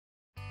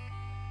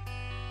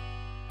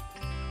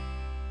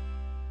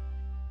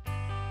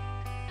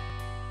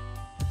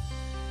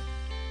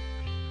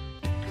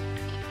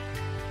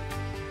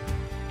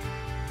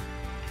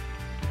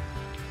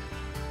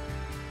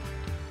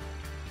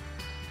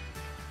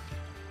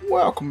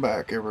Welcome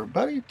back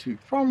everybody to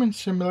Farming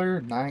Simulator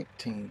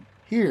 19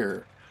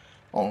 here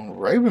on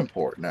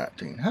Ravenport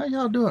 19. How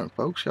y'all doing,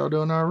 folks? Y'all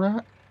doing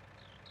alright?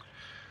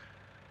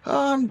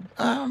 I'm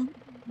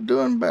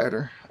doing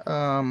better.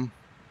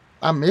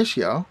 I miss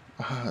y'all.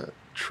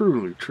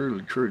 Truly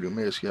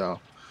miss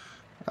y'all.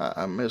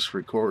 I miss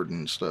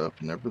recording stuff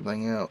and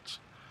everything else.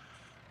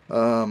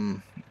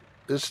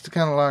 This is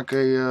kind of like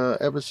a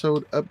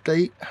episode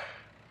update.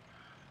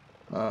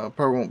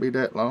 Probably won't be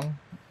that long.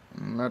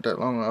 Not that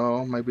long at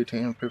all. Maybe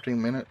 10-15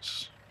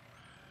 minutes.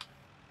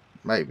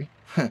 Maybe.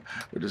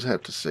 We just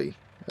have to see.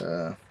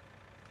 Let's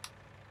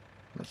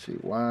see,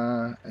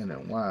 Y, and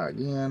then Y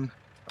again.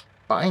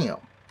 Bam!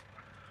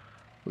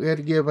 We had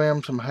to give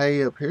them some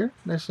hay up here.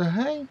 They said,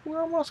 hey,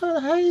 we're almost out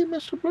of hay,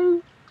 Mr.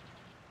 Blue.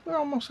 We're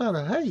almost out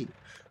of hay.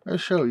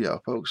 Let's show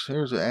y'all, folks.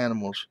 Here's the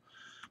animals.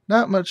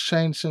 Not much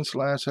change since the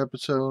last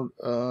episode.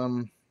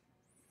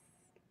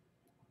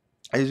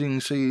 As you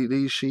can see,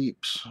 these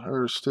sheeps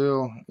are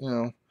still,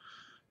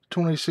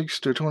 26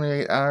 to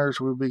 28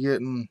 hours. We'll be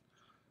getting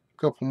a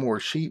couple more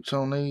sheeps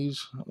on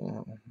these.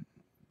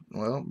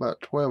 Well, about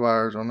 12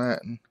 hours on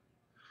that,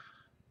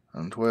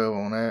 and 12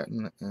 on that,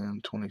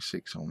 and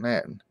 26 on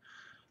that.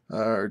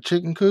 Our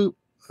chicken coop,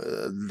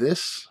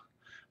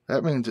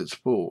 that means it's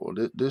full.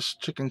 This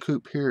chicken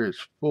coop here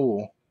is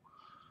full.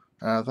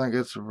 I think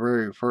that's the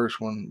very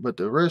first one, but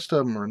the rest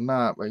of them are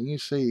not. But you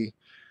see,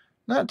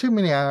 not too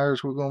many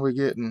hours, we're going to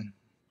be getting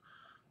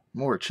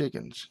more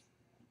chickens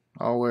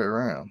all the way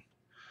around.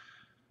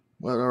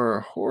 But our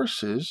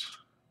horses,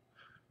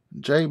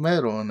 J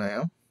Metal and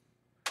them,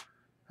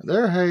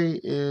 their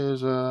hay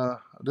is,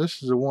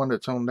 this is the one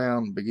that's on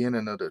down the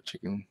beginning of the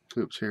chicken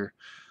coops here.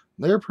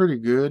 They're pretty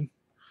good.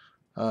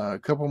 A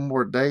couple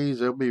more days,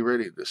 they'll be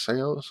ready to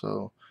sell.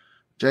 So,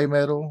 J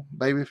Metal,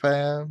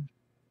 Babyfab,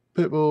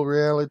 PITBULL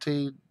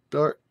Reality,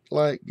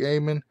 DARKLIGHT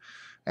Gaming,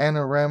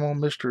 Anna Rammel,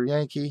 Mr.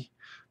 Yankee,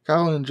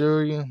 Collin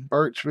Julian,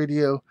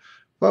 Burchvideo,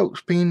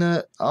 folks,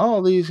 Peanut,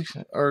 all these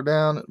are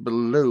down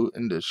below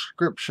in the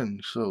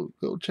description. So,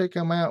 go check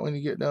them out when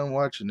you get done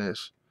watching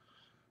this.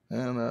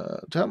 And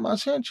tell them I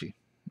sent you,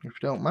 if you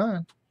don't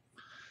mind.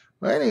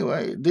 But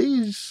anyway,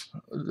 these,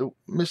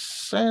 Miss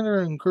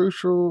Sandra and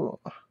Crucial,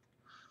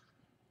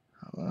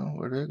 well,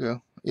 where'd they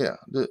go? Yeah,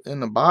 in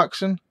the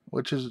boxing,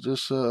 which is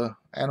this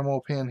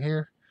animal pen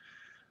here,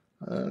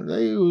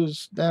 they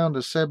was down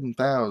to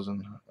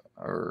 7,000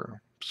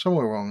 or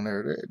somewhere wrong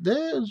there.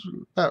 There's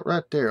about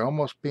right there,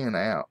 almost being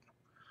out.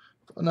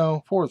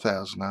 No,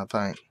 4,000, I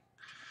think.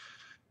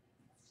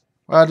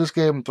 Well, I just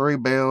gave them 3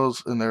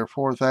 bells, and they're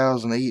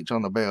 4,000 each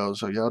on the bells,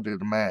 so y'all do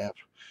the math.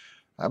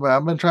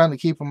 I've been trying to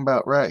keep them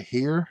about right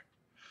here,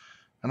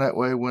 and that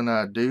way when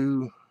I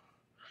do,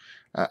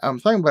 I'm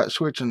thinking about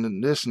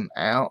switching this and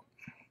out,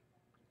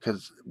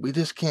 because we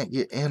just can't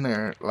get in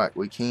there like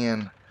we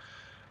can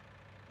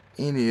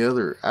any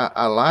other.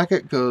 I like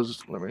it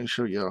because, let me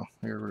show y'all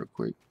here real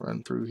quick,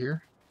 run through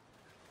here.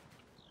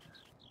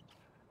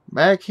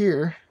 Back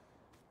here,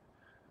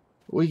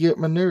 we get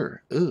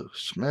manure. Ooh,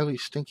 smelly,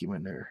 stinky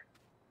manure.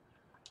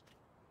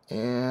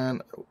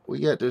 And we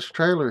got this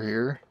trailer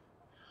here,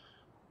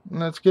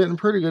 and that's getting a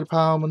pretty good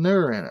pile of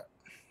manure in it.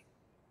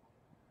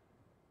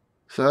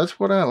 So that's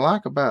what I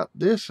like about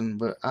this,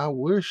 but I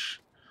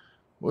wish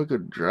we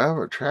could drive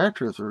a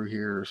tractor through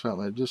here or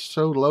something. It's just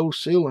so low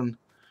ceiling,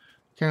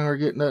 can't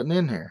hardly get nothing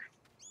in here.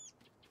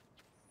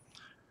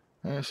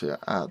 And see,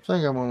 I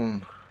think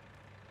I'm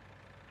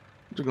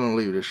just gonna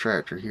leave this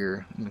tractor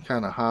here and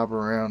kind of hop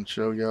around and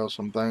show y'all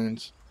some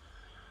things.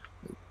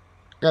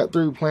 Got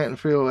through planting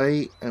field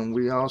 8, and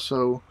we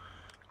also,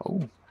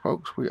 oh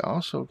folks, we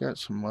also got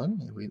some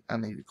money I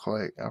need to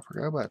collect. I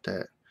forgot about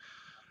that.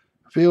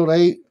 Field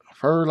 8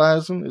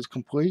 fertilizing is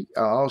complete.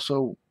 I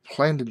also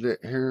planted it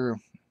here.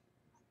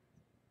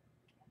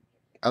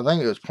 I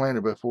think it was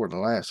planted before the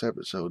last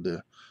episode,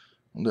 the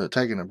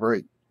taking a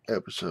break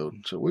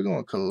episode. So we're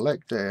gonna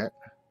collect that.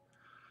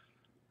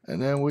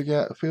 And then we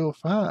got field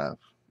 5,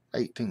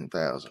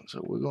 18,000.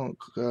 So we're gonna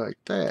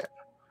collect that.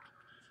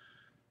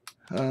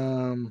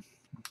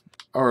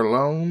 Our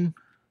loan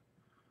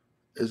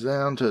is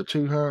down to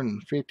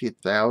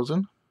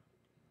 250,000.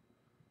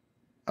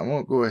 I'm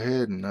gonna go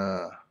ahead and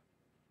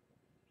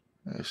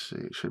let's see,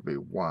 it should be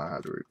Y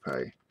to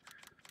repay.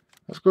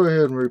 Let's go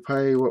ahead and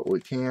repay what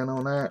we can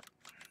on that.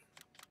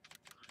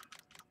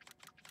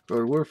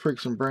 But we're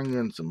fixing to bring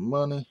in some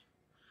money.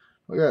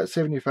 We got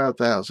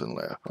 75,000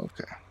 left.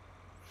 Okay.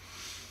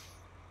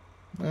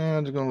 And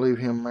I'm just gonna leave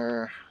him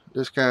there.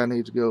 This guy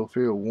needs to go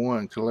field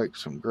 1, collect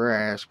some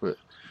grass, but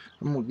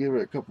I'm gonna give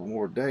it a couple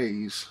more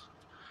days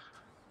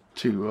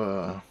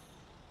to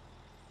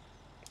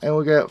and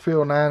we got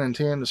field 9 and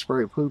 10 to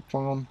spray poop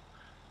on.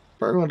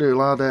 Probably gonna do a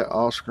lot of that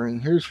off screen.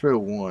 Here's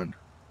field 1.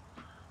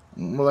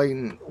 I'm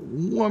waiting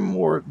one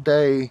more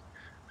day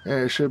and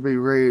it should be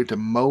ready to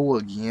mow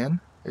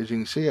again. As you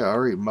can see, I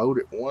already mowed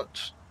it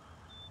once.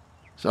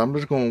 So I'm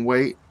just gonna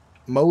wait,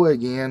 mow it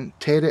again,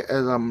 ted it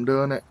as I'm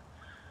doing it.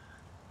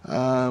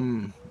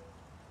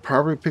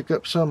 Probably pick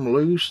up some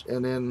loose,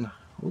 and then,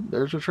 ooh,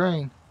 there's a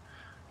train.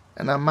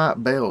 And I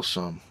might bale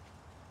some.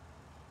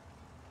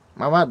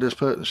 I might just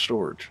put it in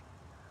storage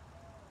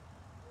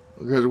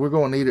because we're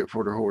going to need it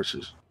for the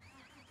horses.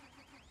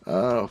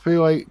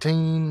 Field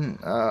 18,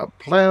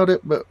 plowed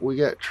it, but we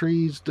got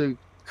trees to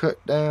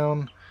cut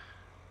down.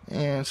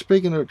 And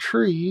speaking of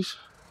trees,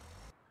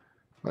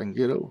 if I can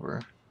get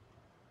over,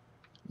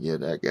 yeah,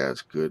 that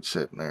guy's good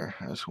sitting there.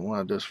 That's the one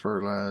I just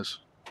fertilized.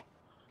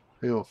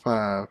 Field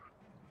 5.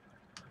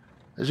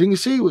 As you can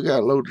see, we got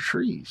a load of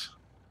trees.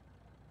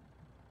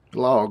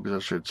 Logs, I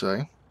should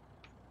say.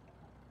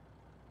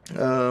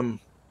 The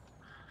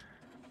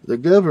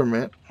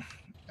government,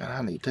 and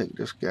I need to take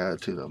this guy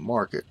to the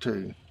market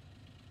too.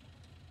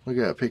 We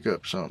gotta pick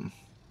up something.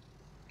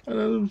 And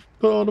then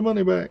put all the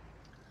money back.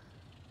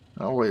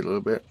 I'll wait a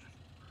little bit.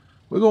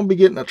 We're gonna be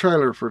getting a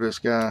trailer for this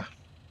guy.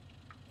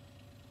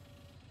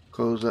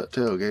 Close that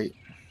tailgate.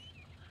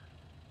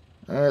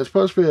 It's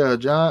supposed to be a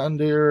John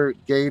Deere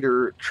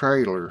Gator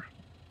trailer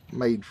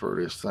made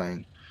for this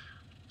thing.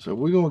 So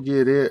we're gonna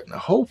get it, and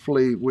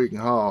hopefully we can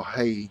haul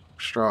hay,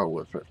 straw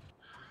with it.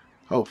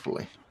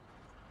 Hopefully.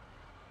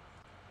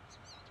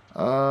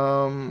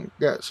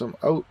 Got some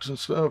oats and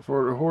stuff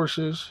for the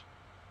horses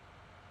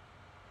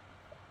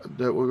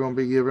that we're gonna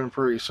be giving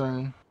pretty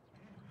soon.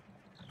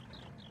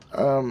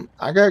 I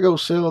gotta go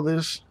sell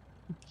this,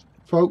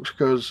 folks,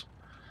 because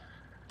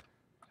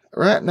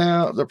right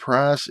now the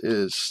price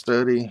is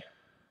steady.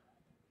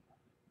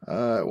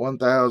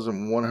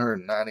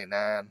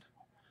 1,199.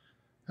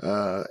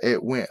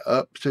 It went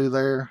up to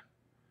there,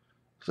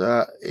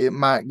 so it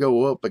might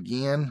go up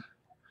again.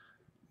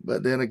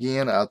 But then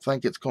again, I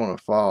think it's going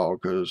to fall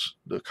because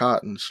the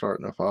cotton's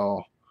starting to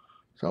fall.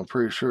 So I'm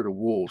pretty sure the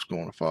wool's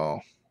going to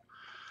fall.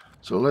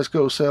 So let's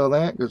go sell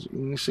that, because you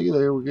can see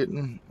there we're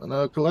getting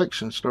another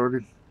collection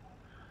started.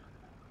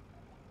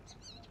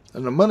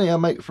 And the money I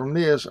make from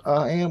this,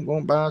 I am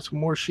going to buy some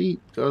more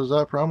sheep, because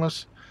I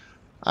promised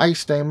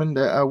Ice Damon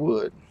that I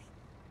would.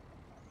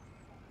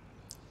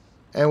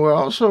 And we're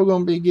also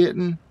going to be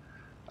getting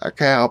a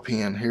cow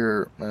pen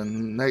here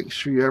in the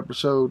next few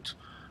episodes,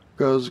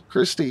 because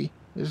Christy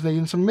is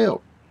needing some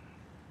milk.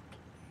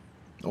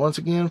 Once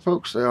again,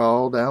 folks, they're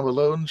all down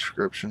below in the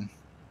description.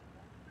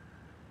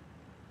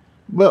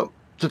 But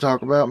to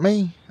talk about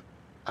me,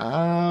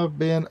 I've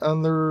been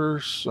under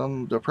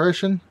some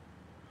depression.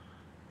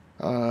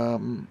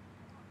 I'm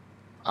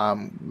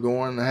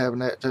going to having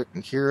that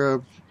taken care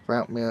of.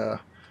 Found me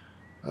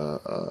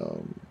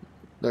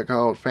they're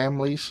called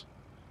families.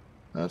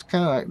 It's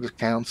kind of like just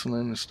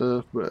counseling and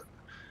stuff, but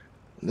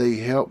they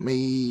help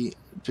me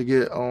to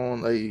get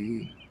on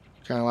a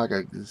kind of like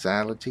a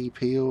anxiety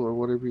pill or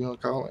whatever you want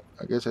to call it.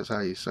 I guess that's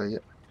how you say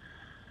it.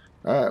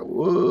 Alright,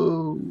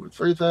 whoa,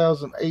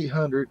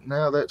 3,800.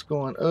 Now that's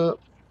going up.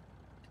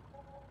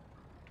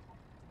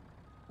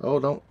 Oh,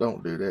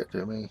 don't do that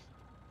to me.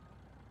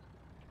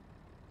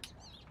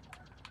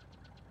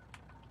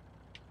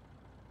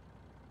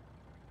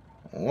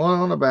 One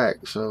on the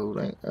back, so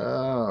they,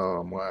 oh,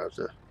 I'm gonna have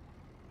to.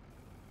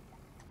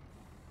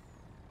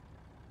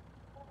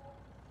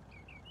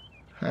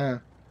 Huh.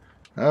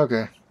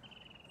 Okay.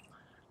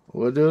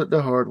 We'll do it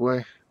the hard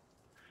way.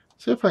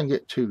 See if I can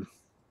get 2.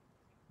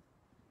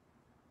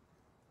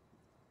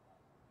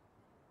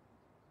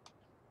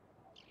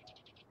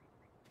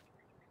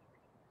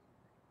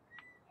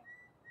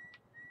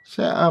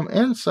 See, I'm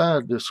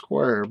inside the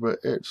square, but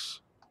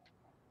it's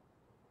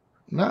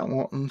not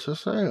wanting to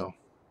sell.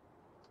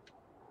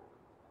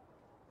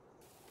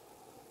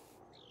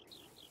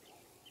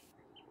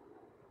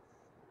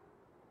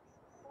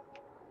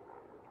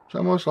 It's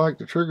almost like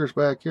the trigger's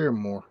back here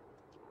more.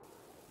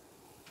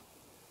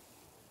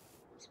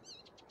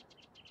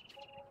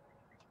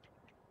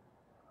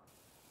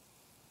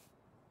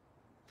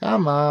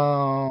 Come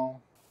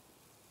on.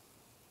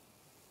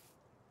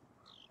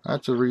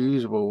 That's a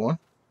reusable one.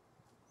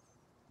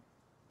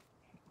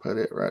 Put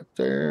it right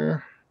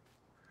there.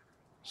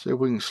 See if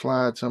we can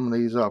slide some of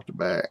these off the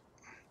back.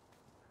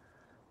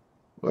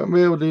 Won't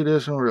be able to do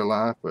this in real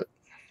life, but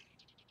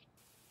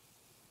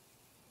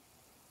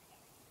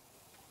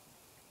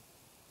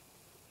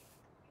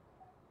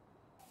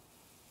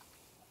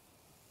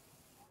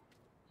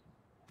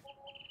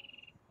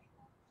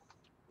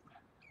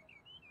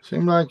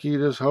seems like you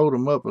just hold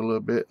them up a little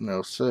bit and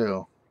they'll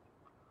sell.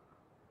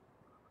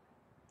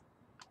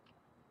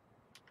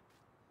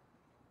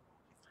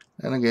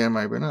 And again,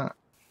 maybe not.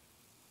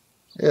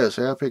 Yeah,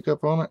 see, I pick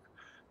up on it.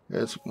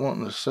 It's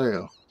wanting to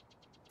sell.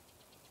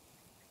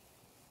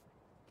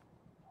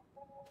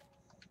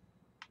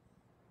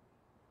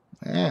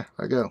 Yeah,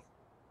 I go.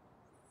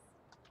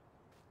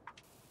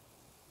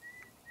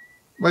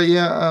 But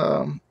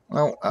yeah,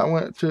 I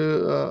went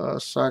to a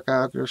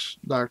psychiatrist,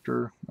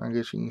 doctor, I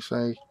guess you can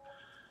say,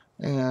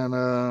 and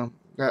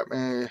got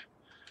me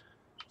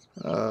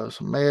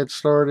some meds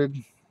started,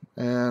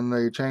 and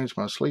they changed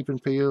my sleeping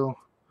pill,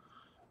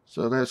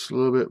 so that's a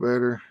little bit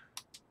better.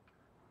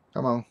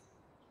 Come on,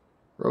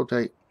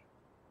 rotate.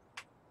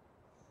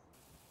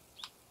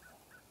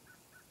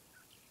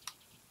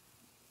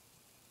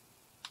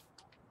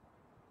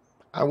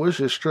 I wish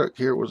this truck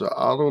here was an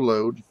auto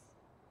load.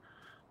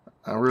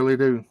 I really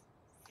do.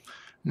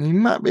 And you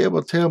might be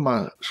able to tell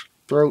my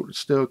throat is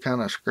still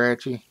kind of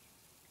scratchy.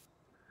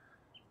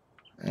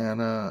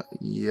 And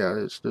yeah,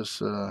 it's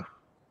just I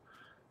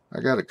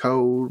got a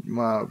cold.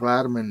 My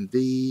vitamin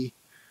D,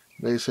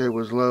 they said,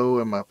 was low,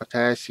 and my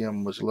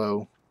potassium was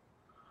low.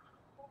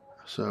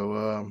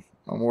 So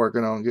I'm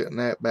working on getting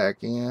that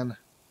back in.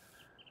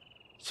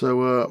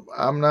 So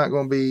I'm not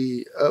going to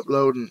be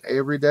uploading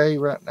every day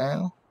right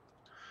now,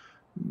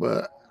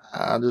 but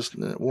I just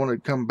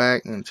wanted to come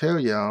back and tell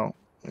y'all,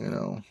 you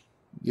know,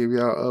 give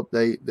y'all an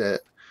update that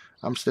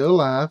I'm still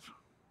alive.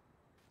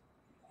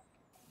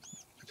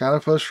 Kind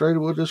of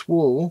frustrated with this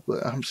wool,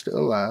 but I'm still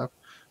alive.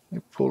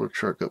 Let me pull the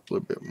truck up a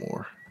little bit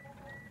more.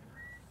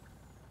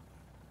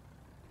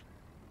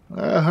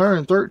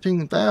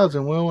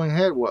 113,000. We only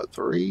had what,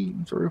 three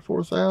or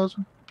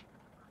 4,000?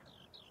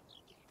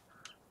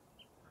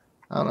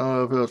 I don't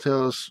know if it'll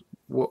tell us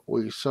what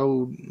we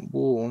sold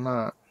wool or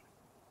not.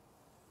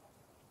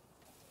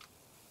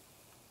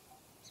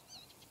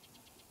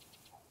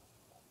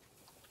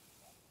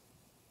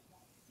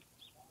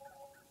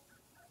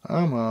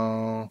 Come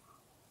on.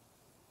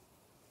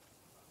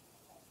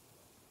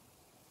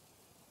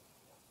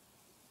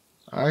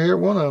 I hear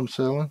one of them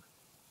selling.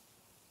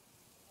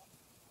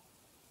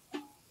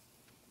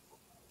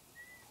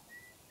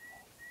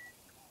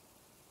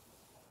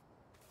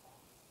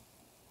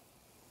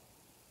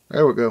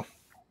 There we go.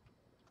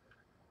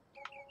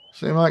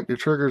 Seems like the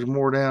trigger's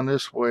more down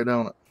this way,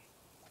 don't it?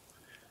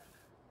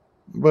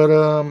 But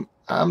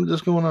I'm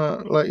just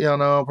gonna let y'all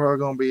know I'm probably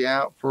gonna be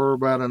out for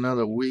about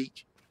another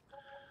week.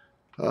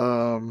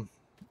 My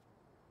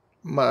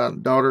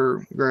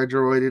daughter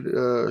graduated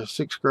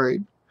 6th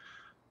grade,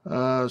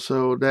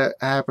 so that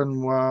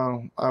happened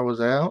while I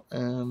was out,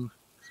 and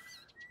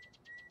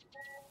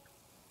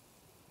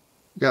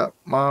got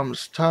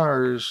mom's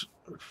tires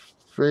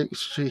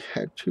fixed. She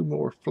had 2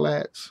 more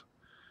flats,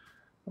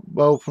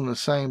 both on the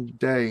same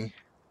day.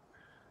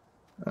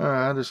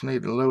 Alright, I just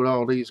need to load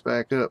all these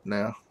back up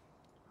now.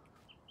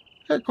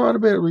 Got quite a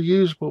bit of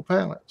reusable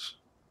pallets.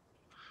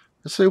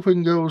 Let's see if we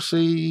can go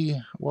see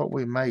what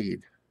we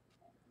made.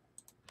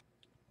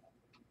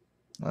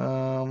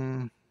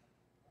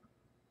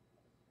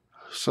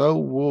 So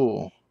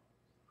wool.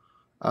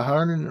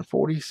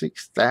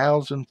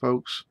 146,000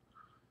 folks.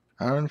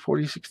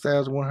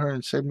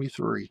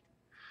 146,173.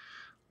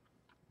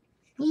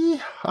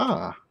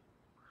 Yeehaw.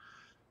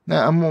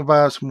 Now I'm gonna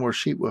buy some more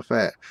sheep with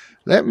that.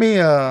 Let me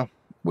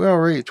we're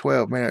already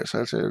 12 minutes.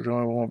 I said it's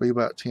only gonna be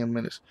about 10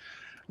 minutes.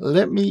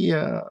 Let me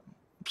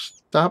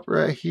stop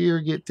right here,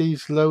 get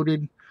these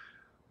loaded,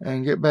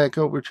 and get back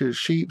over to the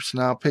sheeps,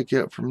 and I'll pick you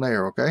up from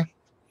there, okay?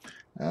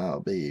 I'll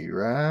be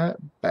right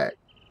back.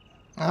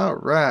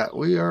 Alright,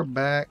 we are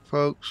back,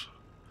 folks.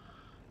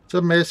 It's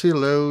a messy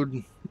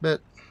load,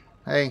 but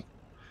hey,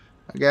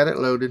 I got it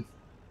loaded.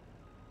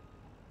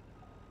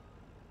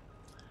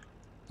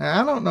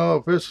 Now, I don't know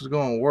if this is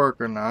going to work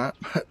or not,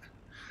 but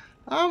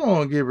I'm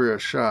going to give her a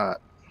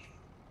shot.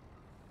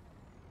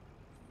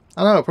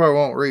 I know it probably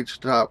won't reach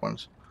the top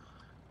ones,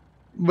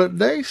 but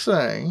they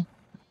say,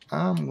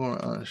 I'm going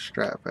to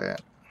unstrap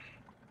that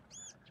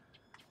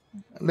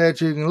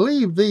you can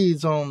leave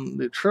these on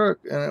the truck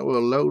and it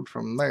will load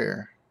from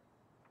there.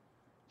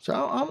 So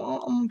I'm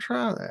going to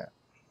try that.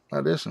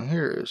 Now this one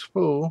here is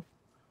full.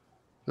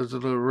 This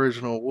is the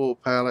original wool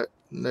pallet.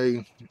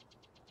 They,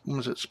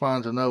 once it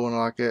spawns another one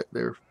like that,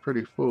 they're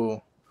pretty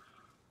full.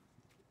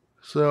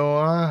 So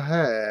I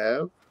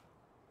have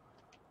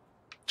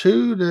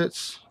 2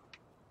 that's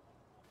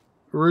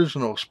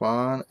original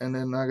spawn, and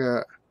then I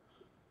got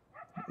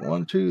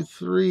 1, 2,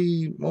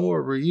 3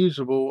 more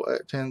reusable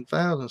at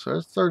 10,000. So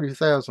that's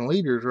 30,000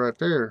 liters right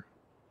there.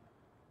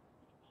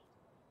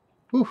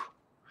 Whew.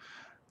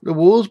 The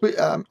wolves be,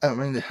 I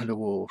mean the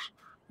wolves.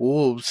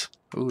 Ooh,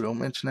 don't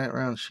mention that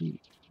around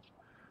sheep.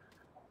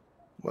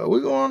 Well,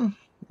 we're going,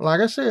 like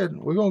I said,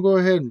 we're going to go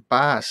ahead and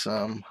buy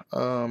some.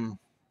 Are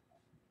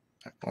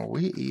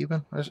we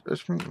even?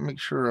 Let's make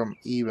sure I'm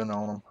even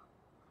on them.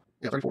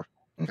 Yeah, 34.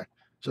 Okay.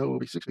 So it'll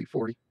be 60,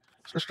 40.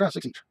 Let's try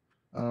 6 each.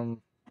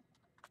 1,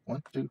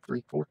 2,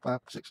 3, 4, 5,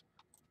 6.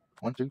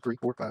 1, 2, 3,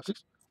 4, 5,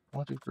 6.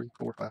 1, 2, 3,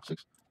 4, 5,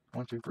 6.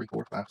 1, 2, 3,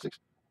 4, 5, 6.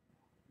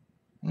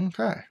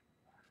 Okay.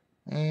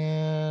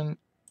 And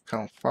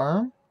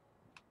confirm.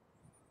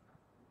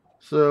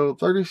 So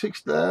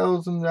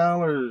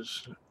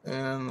 $36,000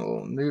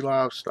 in new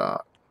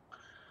livestock.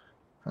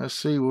 Let's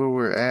see where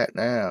we're at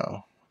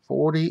now.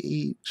 40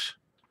 each.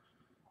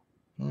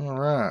 All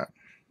right.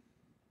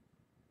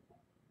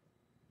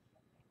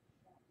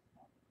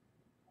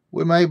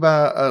 We may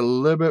buy a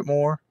little bit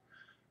more,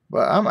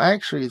 but I'm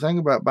actually thinking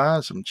about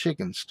buying some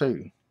chickens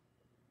too.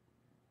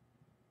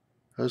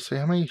 Let's see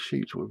how many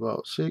sheets we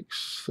bought.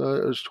 6.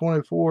 There's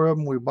 24 of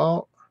them we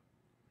bought.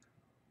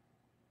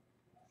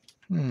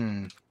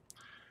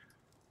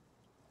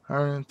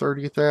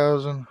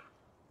 130,000.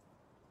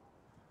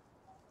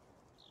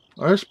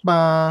 Let's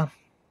buy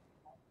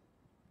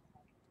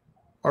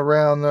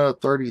around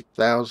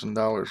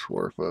 $30,000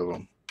 worth of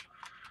them.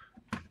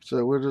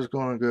 So we're just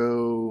gonna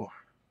go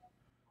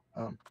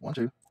 1,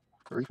 2,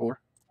 3, 4,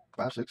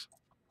 5, 6.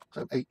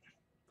 7, 8,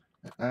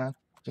 9,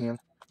 10,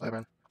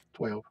 11,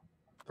 12,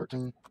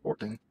 13,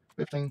 14,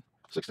 15,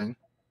 16,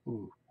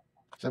 ooh,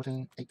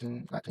 17,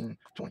 18, 19,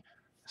 20.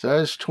 So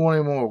that's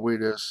 20 more we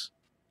just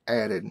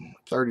added.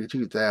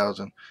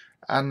 32,000.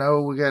 I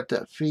know we got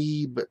that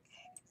fee, but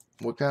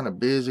we're kind of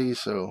busy,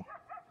 so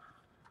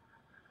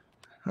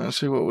let's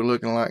see what we're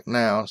looking like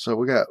now. So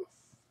we got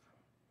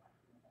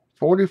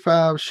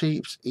 45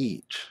 sheeps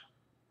each.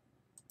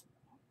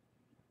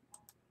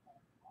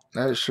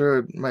 That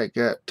should make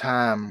that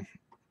time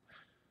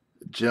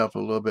jump a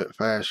little bit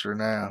faster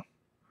now.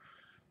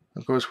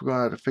 Of course, we're going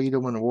to have to feed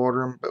them and water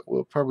them, but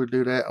we'll probably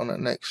do that on the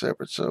next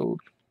episode.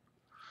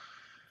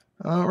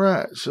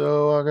 Alright,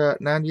 so I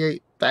got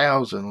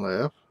 98,000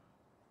 left.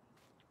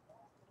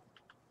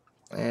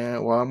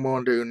 And what I'm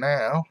going to do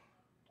now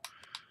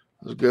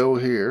is go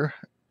here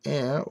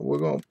and we're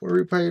going to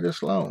repay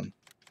this loan.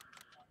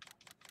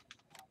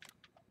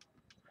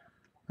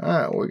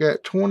 Alright, we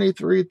got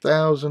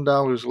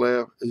 $23,000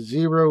 left.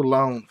 Zero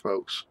loan,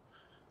 folks.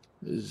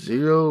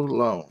 Zero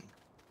loan.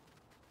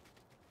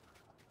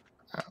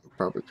 I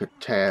probably could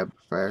tab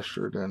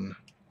faster than...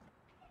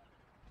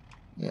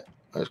 Yeah,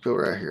 let's go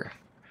right here.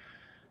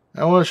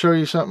 I want to show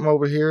you something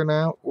over here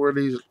now where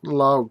these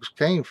logs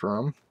came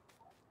from.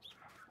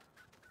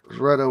 It's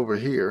right over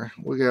here.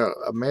 We got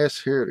a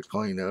mess here to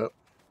clean up.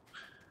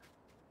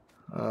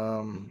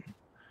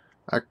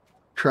 I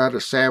tried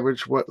to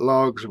salvage what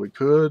logs we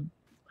could,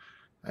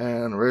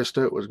 and the rest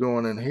of it was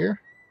going in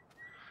here,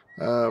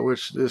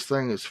 which this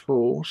thing is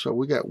full. So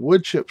we got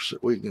wood chips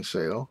that we can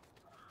sell.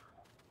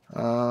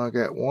 I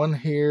got one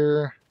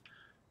here.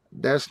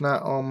 That's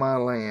not on my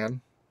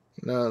land.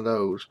 None of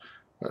those.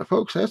 But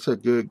folks, that's a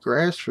good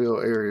grass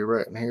field area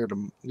right in here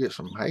to get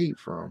some hay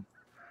from.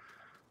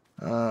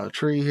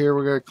 Tree here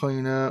we got to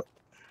clean up.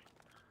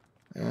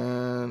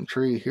 And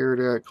tree here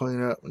they got to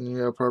clean up. And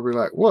you're probably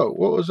like, whoa,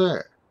 what was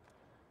that?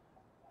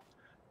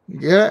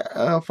 Get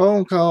a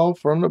phone call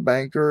from the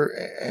banker.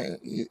 And,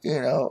 you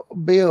know,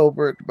 Bill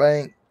over at the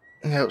bank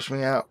helps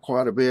me out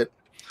quite a bit.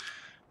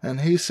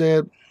 And he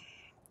said,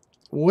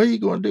 what are you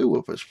going to do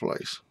with this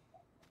place?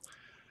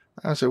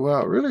 I said,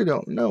 well, I really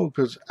don't know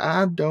because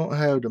I don't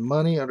have the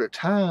money or the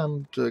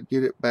time to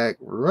get it back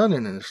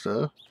running and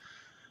stuff.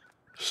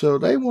 So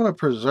they want to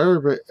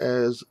preserve it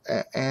as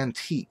an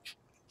antique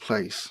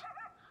place.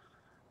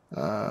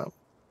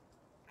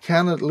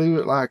 Kind of leave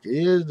it like it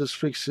is, just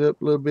fix it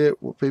up a little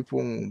bit where people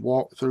can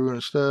walk through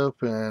and stuff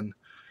and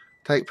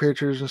take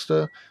pictures and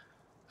stuff.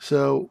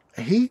 So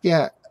he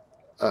got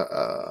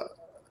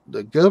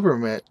the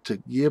government to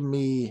give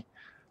me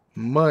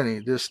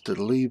money just to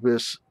leave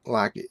this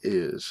like it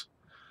is.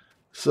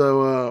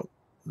 So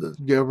the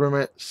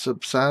government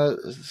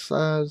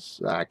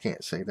subsidies, I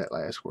can't say that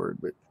last word,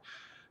 but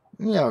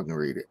y'all can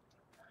read it.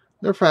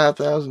 They're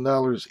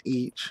 $5,000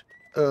 each.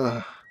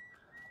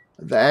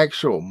 The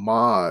actual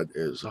mod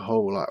is a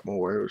whole lot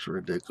more. It was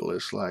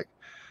ridiculous, like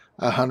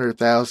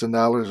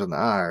 $100,000 an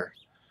hour.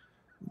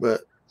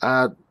 But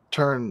I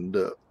turned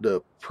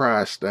the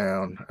price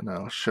down, and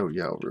I'll show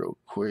y'all real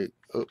quick.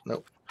 Oh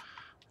nope,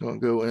 I'm gonna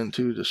go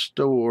into the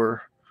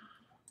store,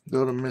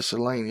 go to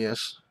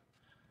miscellaneous,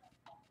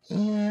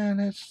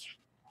 and it's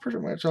pretty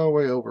much all the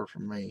way over for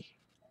me.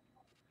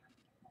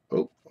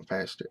 Oh, I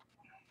passed it.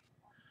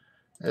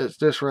 It's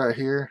this right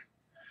here.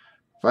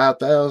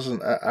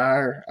 5,000 an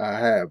hour. I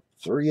have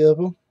 3 of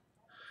them.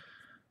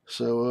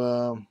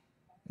 So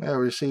I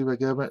receive a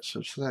government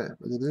subsidy.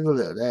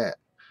 That.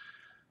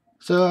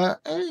 So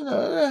you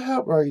know, that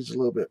helped raise a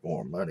little bit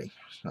more money.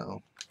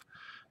 So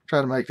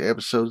try to make the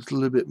episodes a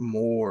little bit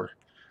more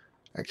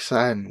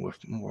exciting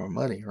with more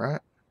money,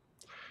 right?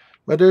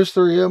 But there's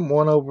 3 of them.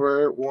 One over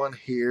there, one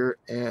here,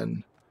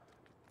 and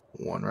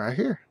one right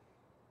here.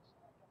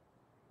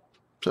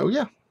 So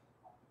yeah.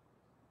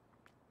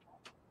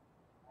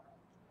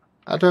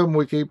 I told them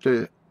we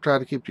try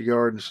to keep the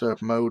yard and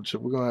stuff mowed, so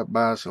we're gonna have to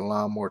buy us a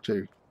lawnmower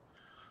too.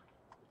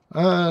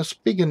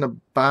 Speaking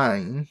of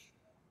buying,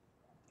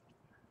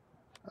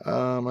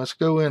 let's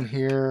go in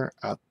here.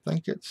 I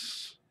think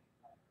it's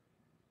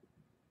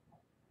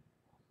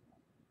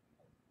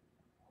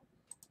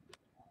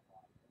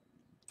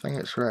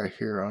right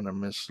here on the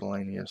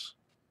miscellaneous.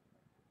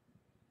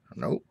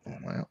 Nope,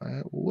 well,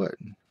 it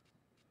wouldn't.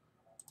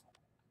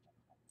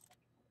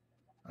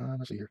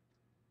 Let's see here.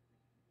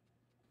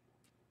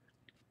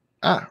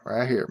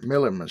 Right here,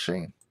 milling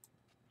machine.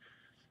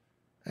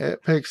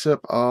 It picks up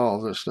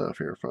all this stuff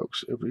here,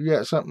 folks. If you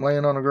got something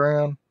laying on the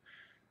ground,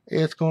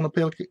 it's going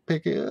to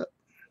pick it up.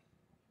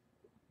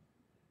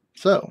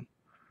 So,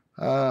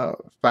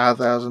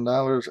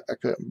 $5,000, I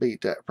couldn't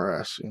beat that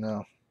price, you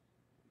know.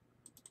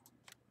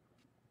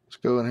 Let's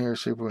go in here and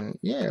see if we can,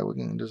 we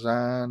can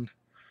design.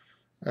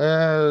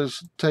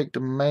 Let's take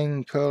the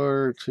main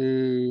color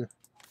to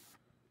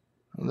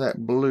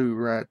that blue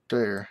right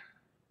there.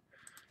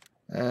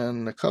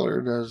 And the color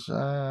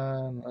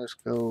design, let's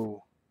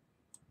go.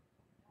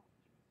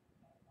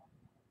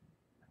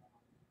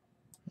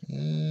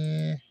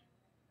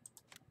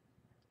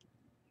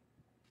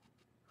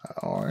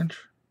 Orange.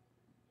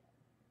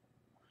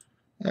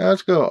 Yeah,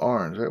 let's go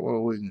orange. That way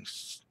we can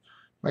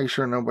make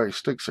sure nobody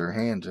sticks their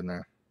hands in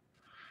there.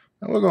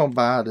 And we're going to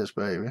buy this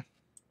baby.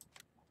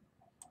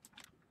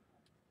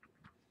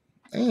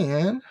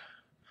 And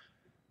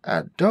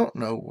I don't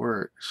know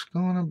where it's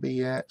going to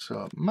be at,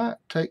 so it might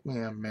take me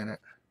a minute.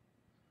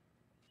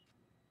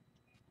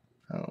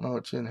 I don't know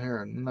if it's in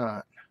here or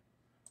not.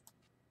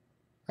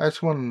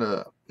 That's one of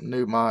the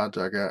new mods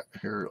I got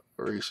here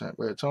recent,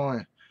 but it's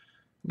only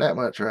that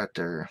much right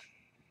there.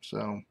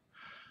 So,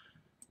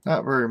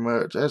 not very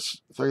much.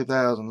 That's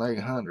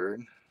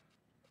 3,800.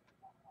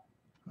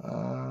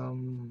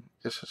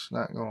 Guess it's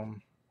not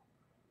going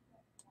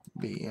to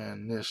be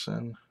in this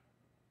one.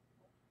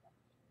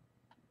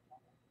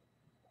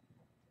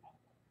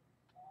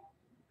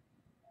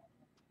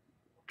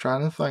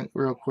 Trying to think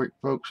real quick,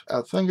 folks.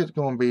 I think it's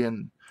going to be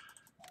in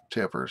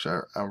tippers.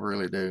 I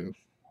really do.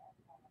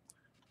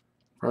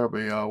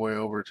 Probably all the way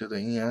over to the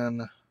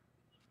end.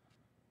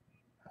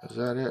 Is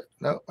that it?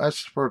 No, that's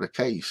for the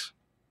case.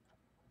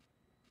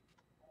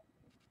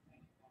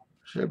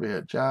 Should be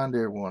a John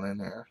Deere one in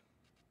there.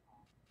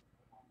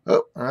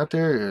 Oh, right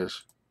there it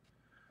is.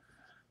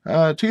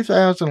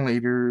 2,000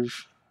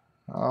 liters.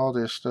 All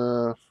this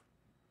stuff.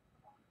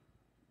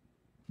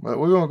 But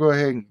we're going to go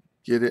ahead and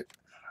get it.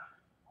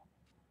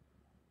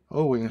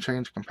 Oh, we can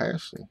change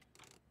capacity.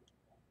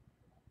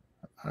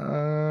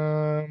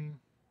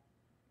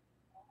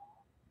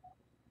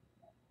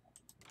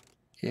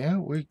 Yeah,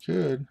 we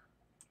could.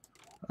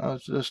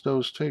 It's just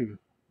those two.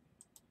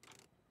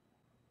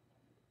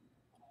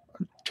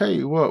 Tell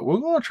you what, we're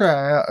gonna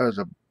try out as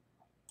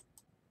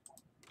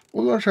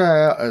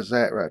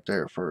that right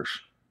there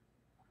first.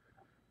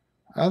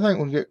 I think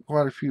we'll get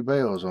quite a few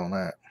bales on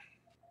that.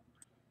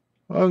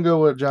 We'll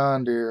go with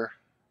John Deere.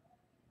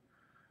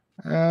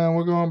 And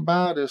we're gonna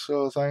buy this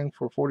little thing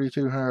for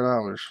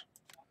 $4,200.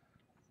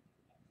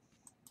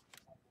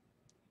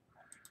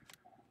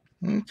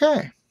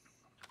 Okay.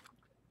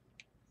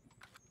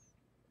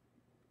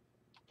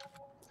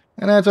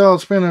 And that's all the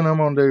spending I'm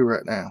gonna do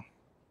right now.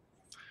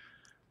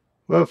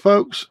 Well,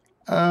 folks,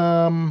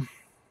 I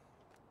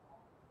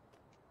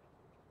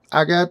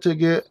got to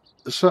get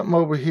something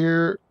over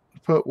here to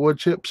put wood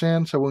chips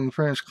in so we can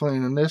finish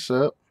cleaning this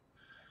up.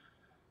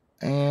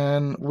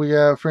 And we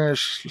gotta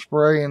finish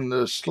spraying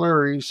the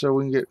slurry so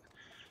we can get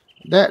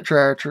that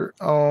tractor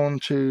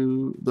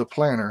onto the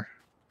planter.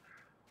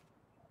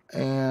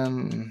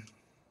 And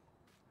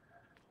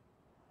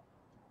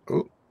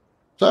oh,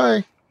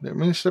 sorry, didn't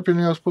mean to step in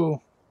y'all's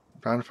pool.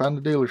 I'm trying to find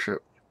the dealership.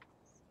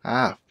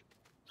 Ah,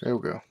 there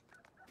we go.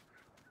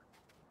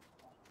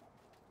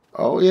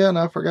 Oh yeah, and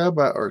I forgot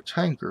about our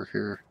tanker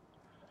here.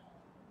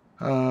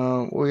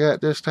 We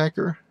got this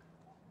tanker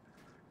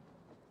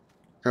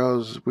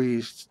because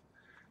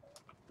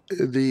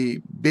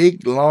the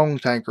big long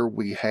tanker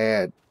we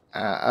had,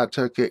 I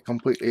took it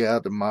completely out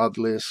of the mod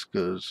list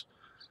because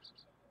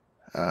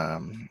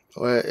well,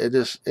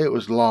 it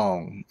was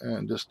long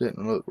and just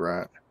didn't look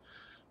right.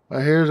 Well,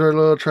 here's our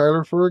little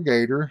trailer for a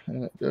gator,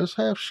 and it does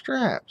have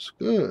straps.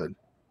 Good.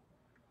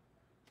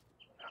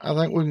 I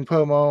think we can put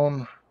them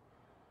on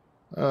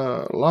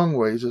long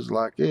ways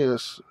like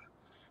this.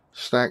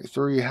 Stack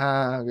 3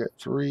 high. I got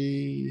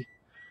 3,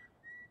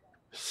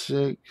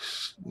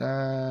 6,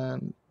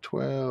 9,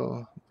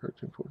 12,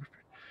 13, 14.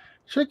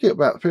 Should get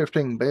about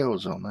 15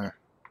 bales on there.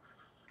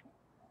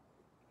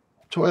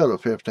 12 to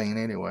 15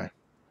 anyway.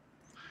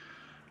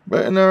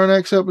 But in our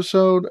next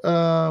episode,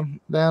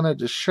 down at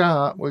the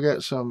shop, we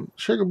got some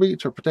sugar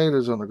beets or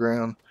potatoes on the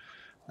ground.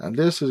 And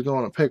this is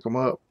going to pick them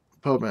up,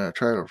 put them in a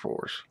trailer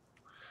for us.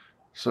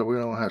 So we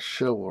don't have to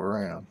shovel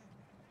around.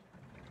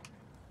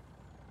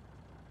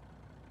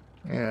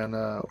 And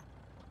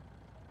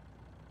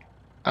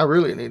I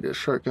really need this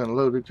truck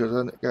unloaded because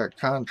I got a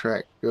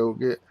contract to go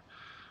get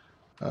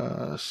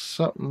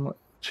something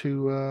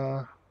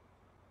to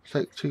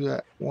take to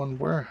that one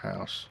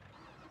warehouse.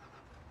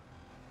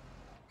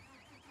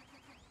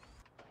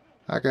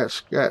 I got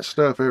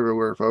stuff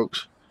everywhere,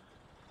 folks.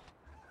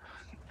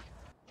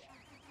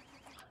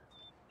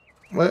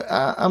 Well,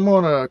 I'm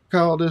going to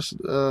call this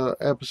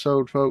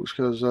episode, folks,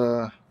 because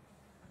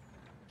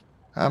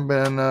I've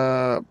been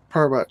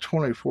probably about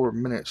 24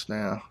 minutes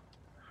now.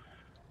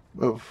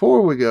 But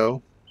before we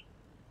go,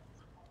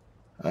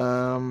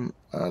 I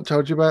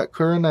told you about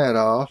clearing that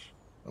off.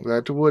 We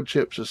got the wood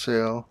chips to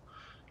sell.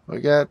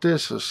 We got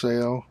this to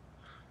sell.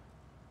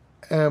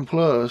 And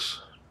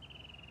plus,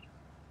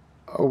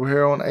 over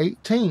here on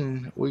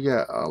 18, we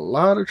got a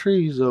lot of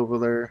trees over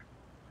there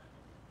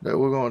that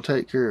we're going to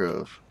take care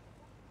of.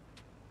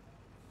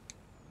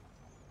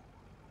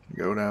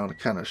 Go down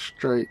kind of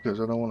straight because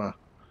I don't want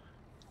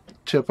to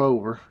tip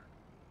over.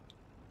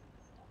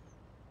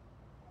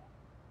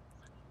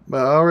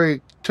 But I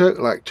already took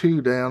like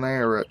 2 down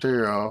there right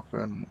there off,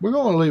 and we're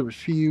going to leave a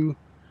few,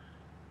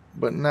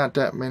 but not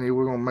that many.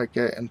 We're going to make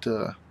that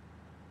into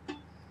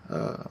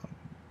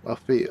a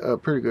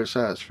pretty good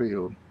sized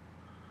field.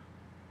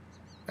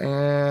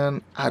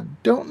 And I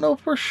don't know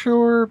for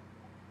sure,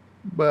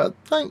 but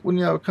I think when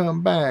y'all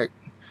come back,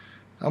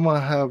 I'm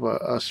going to have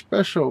a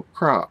special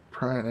crop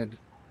planted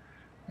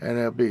and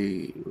they'll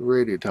be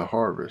ready to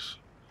harvest.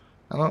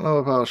 I don't know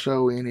if I'll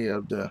show any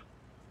of the,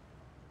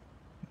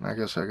 I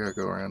guess I gotta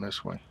go around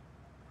this way.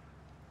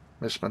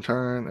 Miss my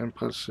turn, and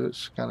plus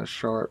it's kind of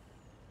sharp.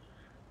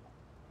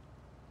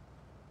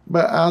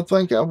 But I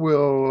think I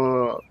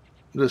will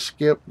just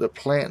skip the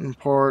planting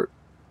part,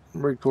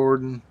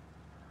 recording.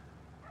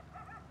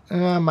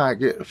 And I might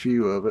get a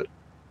few of it.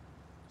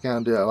 Kind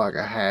of do it like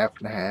a half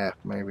and a half,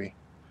 maybe.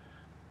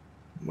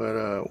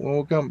 But when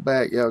we come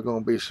back, y'all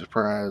gonna be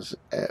surprised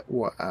at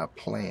what I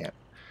plant.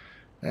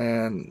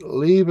 And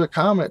leave a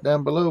comment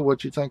down below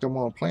what you think I'm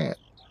gonna plant.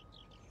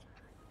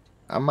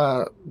 I might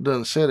have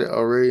done said it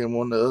already in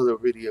one of the other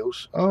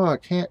videos. Oh, I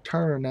can't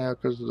turn now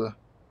because of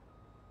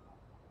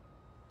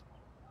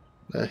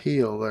the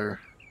hill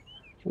there.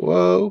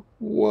 Whoa,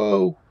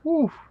 whoa,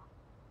 whoo.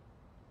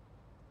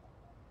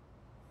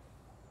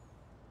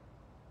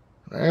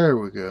 There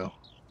we go.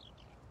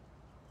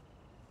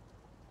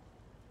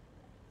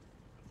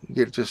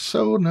 Get it just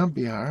sold and I'll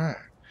be alright.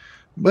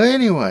 But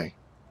anyway,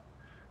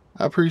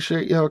 I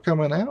appreciate y'all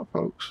coming out,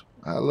 folks.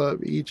 I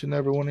love each and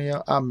every one of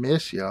y'all. I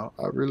miss y'all.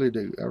 I really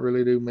do. I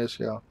really do miss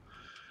y'all.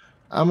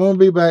 I'm going to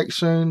be back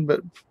soon, but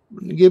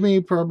give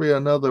me probably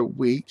another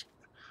week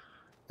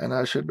and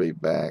I should be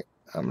back.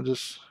 I'm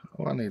just,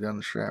 oh, I need to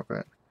unstrap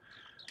it.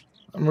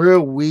 I'm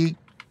real weak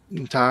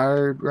and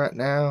tired right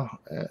now.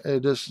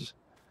 It just,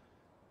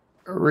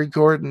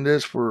 recording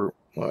this for,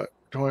 what,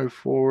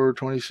 24,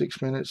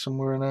 26 minutes,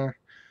 somewhere in there.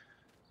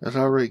 That's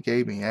already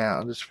gave me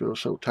out. I just feel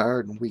so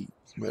tired and weak.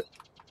 But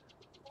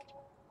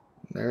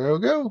there we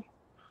go.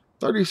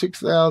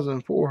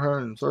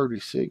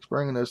 36,436,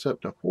 bringing us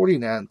up to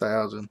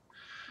 49,000.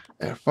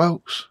 And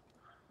folks,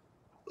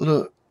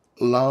 look,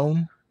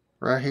 loan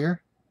right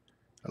here,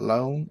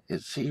 loan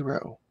is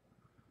 0.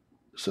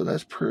 So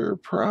that's pure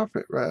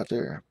profit right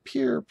there.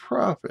 Pure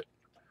profit.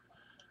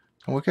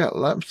 And we got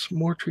lots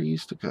more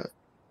trees to cut.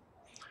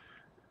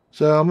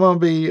 So I'm going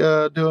to be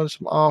doing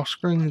some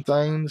off-screen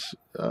things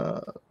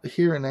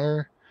here and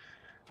there.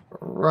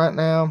 Right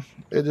now,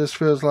 it just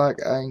feels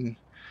like I can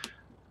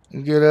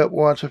get up,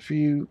 watch a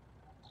few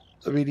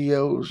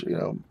videos, you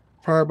know,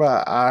 probably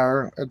about an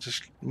hour. I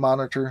just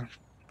monitor,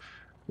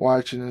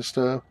 watching and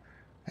stuff.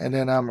 And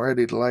then I'm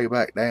ready to lay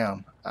back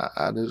down.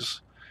 I'm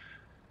just,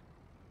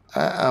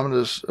 I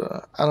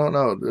don't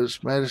know,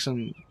 this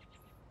medicine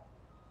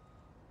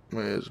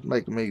is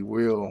making me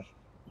real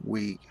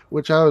weak,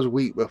 which I was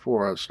weak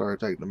before I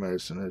started taking the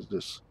medicine. It's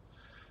just,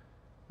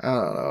 I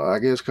don't know, I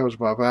guess because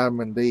my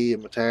vitamin D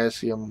and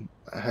potassium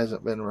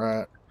hasn't been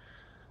right.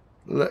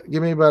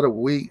 Give me about a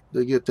week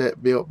to get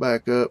that built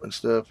back up and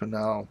stuff, and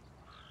I'll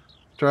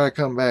try to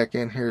come back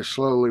in here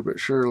slowly but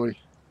surely.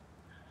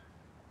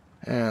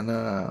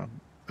 And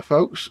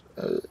folks,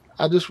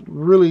 I just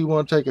really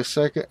want to take a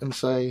second and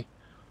say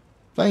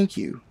thank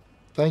you.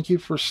 Thank you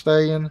for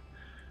staying.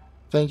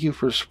 Thank you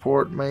for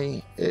supporting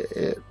me.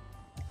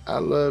 I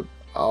love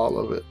all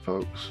of it,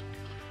 folks.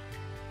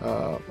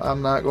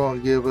 I'm not going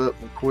to give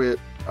up and quit.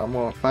 I'm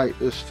going to fight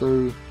this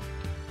through,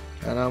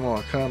 and I'm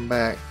going to come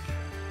back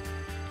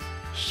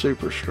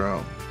super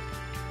strong.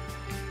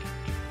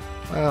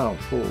 Oh,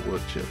 full of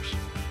wood chips.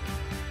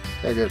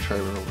 I got a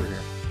trailer over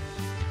here.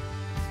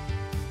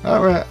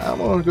 Alright, I'm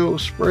going to go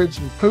spread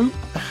some poop.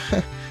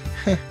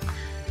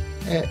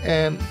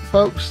 and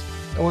folks,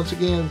 once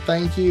again,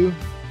 thank you.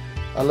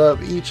 I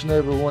love each and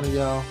every one of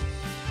y'all.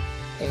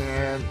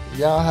 And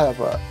y'all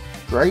have a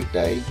great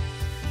day,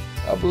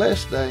 a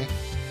blessed day,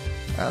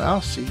 and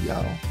I'll see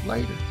y'all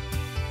later.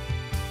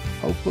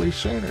 Hopefully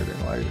sooner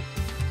than later.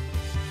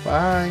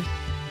 Bye.